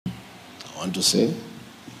want to say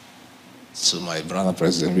to my brother,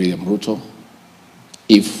 President Ruto,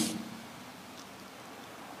 if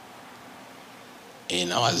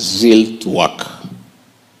in our zeal to work,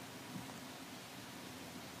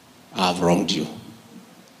 I have wronged you,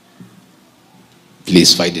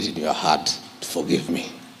 please find it in your heart to forgive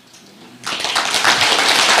me.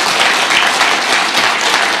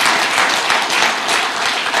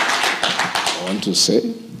 I want to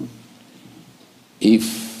say,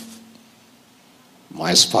 if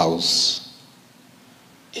my spouse,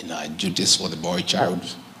 in our duties for the boy child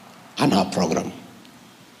and our program,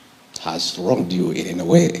 has wronged you in any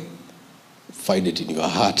way, find it in your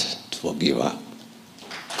heart to forgive her.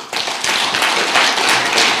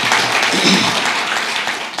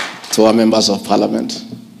 To our members of parliament,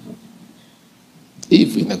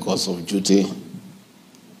 if in the course of duty,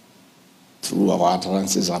 through our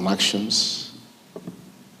utterances and actions,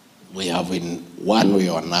 we have in one way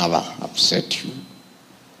or another upset you,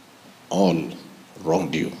 all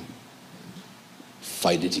wronged you,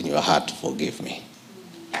 find it in your heart to forgive me.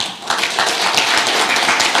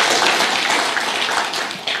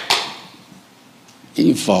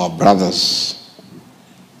 If our brothers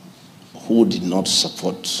who did not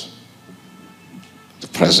support the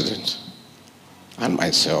president and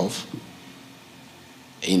myself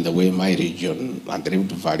in the way my region and the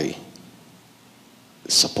Rift Valley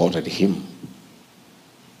supported him,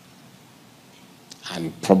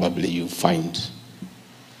 and probably you find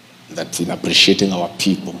that in appreciating our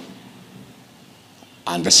people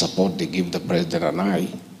and the support they give the president and I,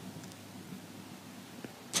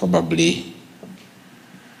 probably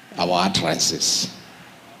our utterances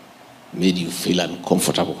made you feel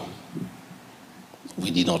uncomfortable.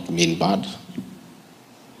 We did not mean bad.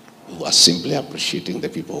 We were simply appreciating the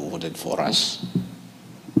people who voted for us.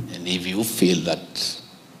 And if you feel that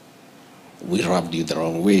we rubbed you the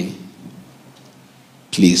wrong way,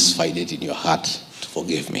 please find it in your heart to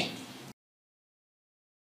forgive me.